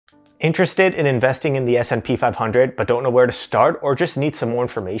Interested in investing in the S&P 500 but don't know where to start or just need some more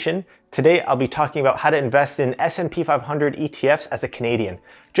information? Today I'll be talking about how to invest in S&P 500 ETFs as a Canadian,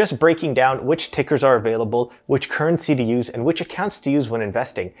 just breaking down which tickers are available, which currency to use, and which accounts to use when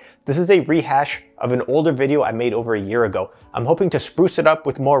investing. This is a rehash of an older video I made over a year ago. I'm hoping to spruce it up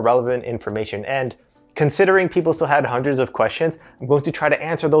with more relevant information, and considering people still had hundreds of questions, I'm going to try to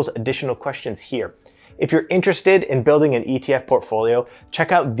answer those additional questions here. If you're interested in building an ETF portfolio,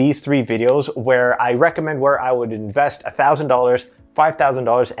 check out these three videos where I recommend where I would invest $1,000,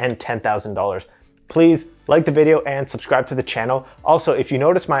 $5,000, and $10,000. Please like the video and subscribe to the channel. Also, if you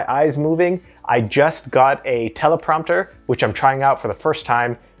notice my eyes moving, I just got a teleprompter, which I'm trying out for the first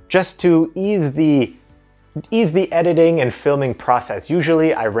time, just to ease the editing and filming process.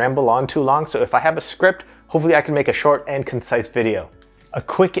 Usually I ramble on too long, so if I have a script, hopefully I can make a short and concise video. A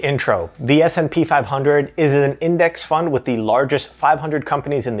quick intro. The S&P 500 is an index fund with the largest 500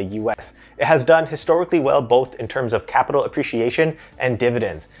 companies in the US. It has done historically well both in terms of capital appreciation and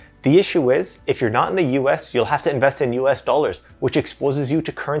dividends. The issue is, if you're not in the US, you'll have to invest in US dollars, which exposes you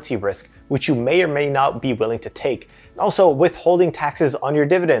to currency risk, which you may or may not be willing to take. Also, withholding taxes on your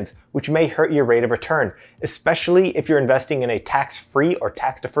dividends, which may hurt your rate of return, especially if you're investing in a tax-free or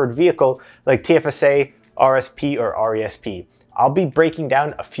tax-deferred vehicle like TFSA, RSP, or RESP. I'll be breaking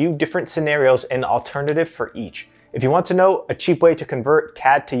down a few different scenarios and alternative for each. If you want to know a cheap way to convert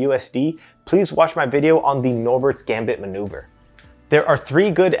CAD to USD, please watch my video on the Norbert's Gambit maneuver. There are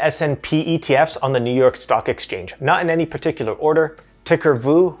three good S&P ETFs on the New York Stock Exchange, not in any particular order. Ticker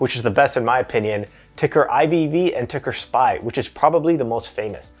VU, which is the best in my opinion, ticker IVV, and ticker SPY, which is probably the most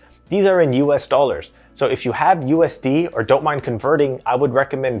famous. These are in US dollars, so if you have USD or don't mind converting, I would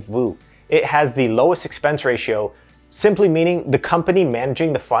recommend VU. It has the lowest expense ratio, simply meaning the company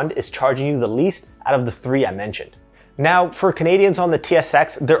managing the fund is charging you the least out of the three I mentioned. Now, for Canadians on the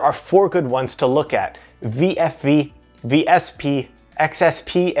TSX, there are four good ones to look at: VFV, VSP,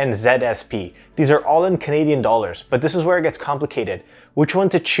 XSP, and ZSP. These are all in Canadian dollars, but this is where it gets complicated. Which one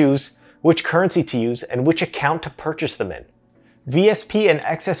to choose, which currency to use, and which account to purchase them in. VSP and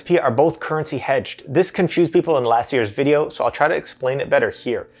XSP are both currency hedged. This confused people in last year's video, so I'll try to explain it better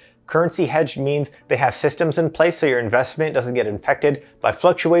here. Currency hedged means they have systems in place so your investment doesn't get infected by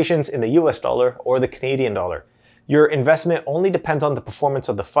fluctuations in the US dollar or the Canadian dollar. Your investment only depends on the performance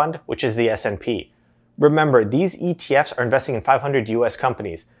of the fund, which is the S&P. Remember, these ETFs are investing in 500 US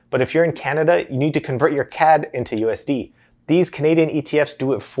companies, but if you're in Canada, you need to convert your CAD into USD. These Canadian ETFs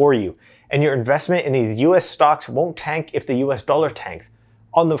do it for you, and your investment in these US stocks won't tank if the US dollar tanks.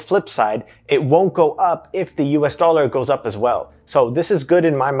 On the flip side, it won't go up if the US dollar goes up as well. So this is good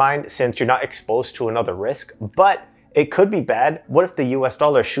in my mind since you're not exposed to another risk, but it could be bad. What if the US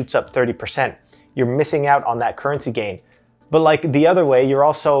dollar shoots up 30%? You're missing out on that currency gain. But like the other way, you're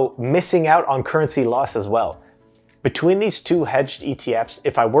also missing out on currency loss as well. Between these two hedged ETFs,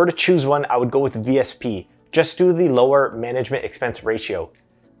 if I were to choose one, I would go with VSP, just due to the lower management expense ratio.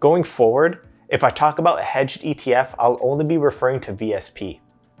 Going forward, if I talk about a hedged ETF, I'll only be referring to VSP.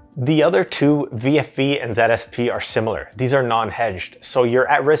 The other two, VFV and ZSP, are similar. These are non-hedged, so you're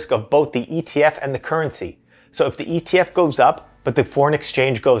at risk of both the ETF and the currency. So if the ETF goes up, but the foreign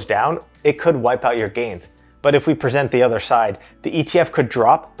exchange goes down, it could wipe out your gains. But if we present the other side, the ETF could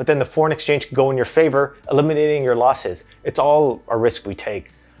drop, but then the foreign exchange could go in your favor, eliminating your losses. It's all a risk we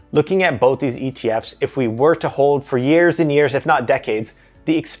take. Looking at both these ETFs, if we were to hold for years and years, if not decades,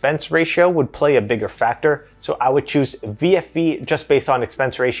 the expense ratio would play a bigger factor, so I would choose VFV just based on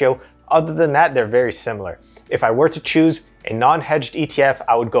expense ratio. Other than that, they're very similar. If I were to choose a non-hedged ETF,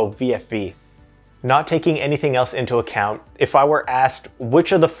 I would go VFV. Not taking anything else into account, if I were asked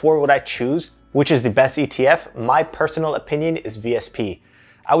which of the four would I choose, which is the best ETF, my personal opinion is VSP.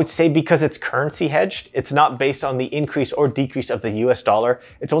 I would say because it's currency hedged, it's not based on the increase or decrease of the US dollar.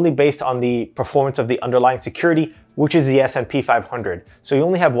 It's only based on the performance of the underlying security, which is the S&P 500. So you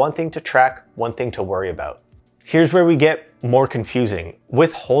only have one thing to track, one thing to worry about. Here's where we get more confusing: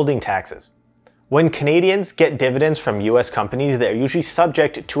 withholding taxes. When Canadians get dividends from US companies, they're usually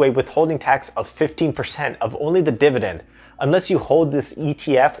subject to a withholding tax of 15% of only the dividend, unless you hold this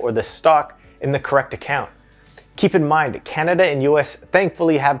ETF or this stock in the correct account. Keep in mind, Canada and US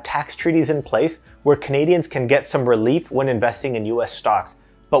thankfully have tax treaties in place where Canadians can get some relief when investing in US stocks.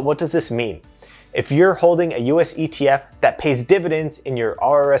 But what does this mean? If you're holding a US ETF that pays dividends in your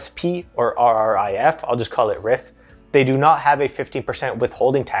RRSP or RRIF, I'll just call it RIF, they do not have a 15%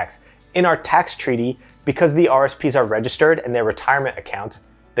 withholding tax. In our tax treaty, because the RSPs are registered and they're retirement accounts,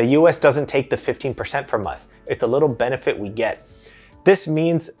 the US doesn't take the 15% from us. It's a little benefit we get. This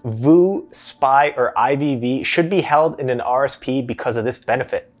means VU, SPY, or IVV should be held in an RSP because of this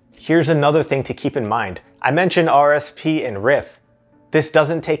benefit. Here's another thing to keep in mind. I mentioned RSP and RIF. This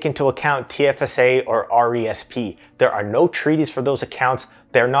doesn't take into account TFSA or RESP. There are no treaties for those accounts.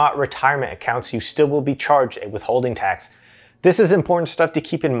 They're not retirement accounts. You still will be charged a withholding tax. This is important stuff to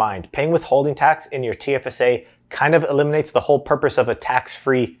keep in mind. Paying withholding tax in your TFSA kind of eliminates the whole purpose of a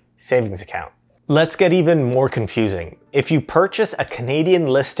tax-free savings account. Let's get even more confusing. If you purchase a Canadian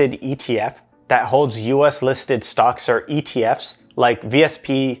listed ETF that holds US listed stocks or ETFs like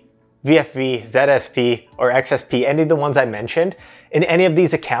VSP, VFV, ZSP, or XSP, any of the ones I mentioned, in any of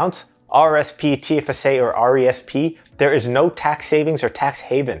these accounts, RSP, TFSA, or RESP, there is no tax savings or tax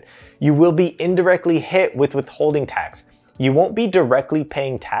haven. You will be indirectly hit with withholding tax. You won't be directly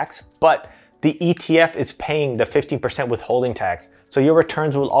paying tax, but the ETF is paying the 15% withholding tax, so your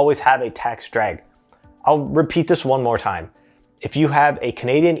returns will always have a tax drag. I'll repeat this one more time. If you have a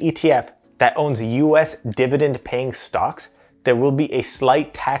Canadian ETF that owns US dividend paying stocks, there will be a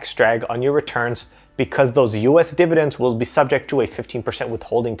slight tax drag on your returns because those US dividends will be subject to a 15%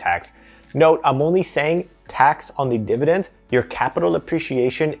 withholding tax. Note, I'm only saying tax on the dividends. Your capital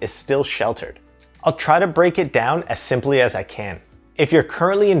appreciation is still sheltered. I'll try to break it down as simply as I can. If you're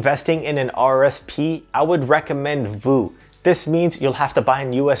currently investing in an RSP, I would recommend VU. This means you'll have to buy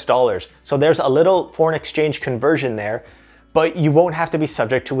in US dollars. So there's a little foreign exchange conversion there, but you won't have to be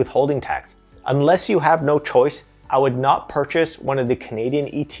subject to withholding tax. Unless you have no choice, I would not purchase one of the Canadian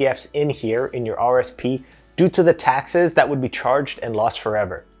ETFs in here in your RSP due to the taxes that would be charged and lost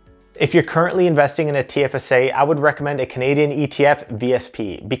forever. If you're currently investing in a TFSA, I would recommend a Canadian ETF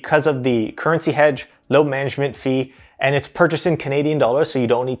VSP because of the currency hedge, low management fee, and it's purchased in Canadian dollars, so you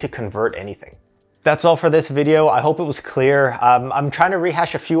don't need to convert anything. That's all for this video. I hope it was clear. I'm trying to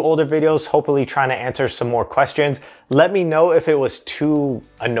rehash a few older videos, hopefully trying to answer some more questions. Let me know if it was too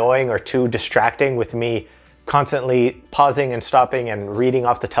annoying or too distracting with me constantly pausing and stopping and reading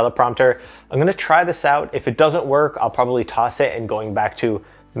off the teleprompter. I'm gonna try this out. If it doesn't work, I'll probably toss it and going back to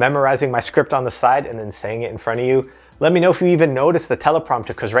memorizing my script on the side and then saying it in front of you. Let me know if you even notice the teleprompter,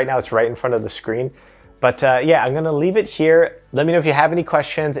 because right now it's right in front of the screen. But yeah, I'm gonna leave it here. Let me know if you have any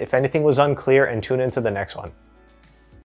questions, if anything was unclear, and tune into the next one.